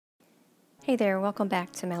Hey there, welcome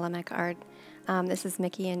back to Melamec Art. This is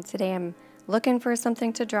Mikki, and today I'm looking for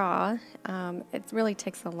something to draw. It really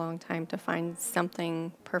takes a long time to find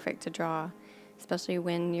something perfect to draw, especially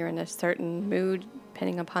when you're in a certain mood,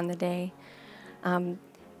 depending upon the day.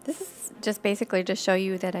 This is just basically to show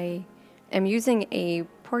you that I am using a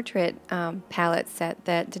portrait palette set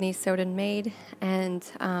that Denise Soden made, and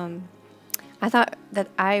I thought that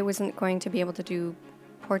I wasn't going to be able to do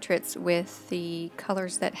portraits with the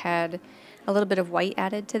colors that had a little bit of white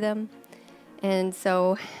added to them, and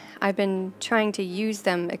so I've been trying to use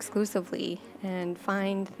them exclusively and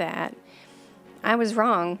find that I was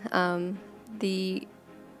wrong. It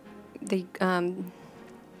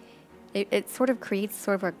sort of creates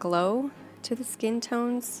sort of a glow to the skin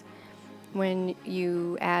tones when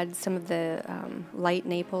you add some of the light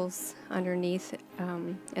naples underneath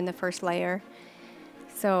in the first layer.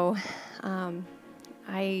 So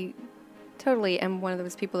I totally am one of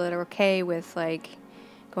those people that are okay with like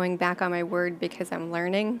going back on my word because I'm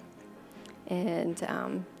learning,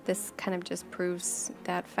 and this kind of just proves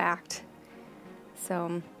that fact.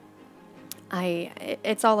 So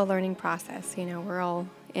it's all a learning process, you know. We're all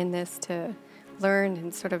in this to learn,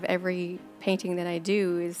 and sort of every painting that I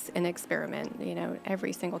do is an experiment, you know,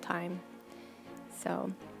 every single time.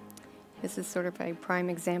 So this is sort of a prime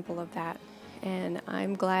example of that, and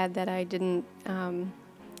I'm glad that I didn't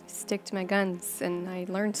stick to my guns and I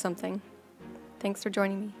learned something. Thanks for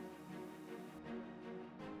joining me.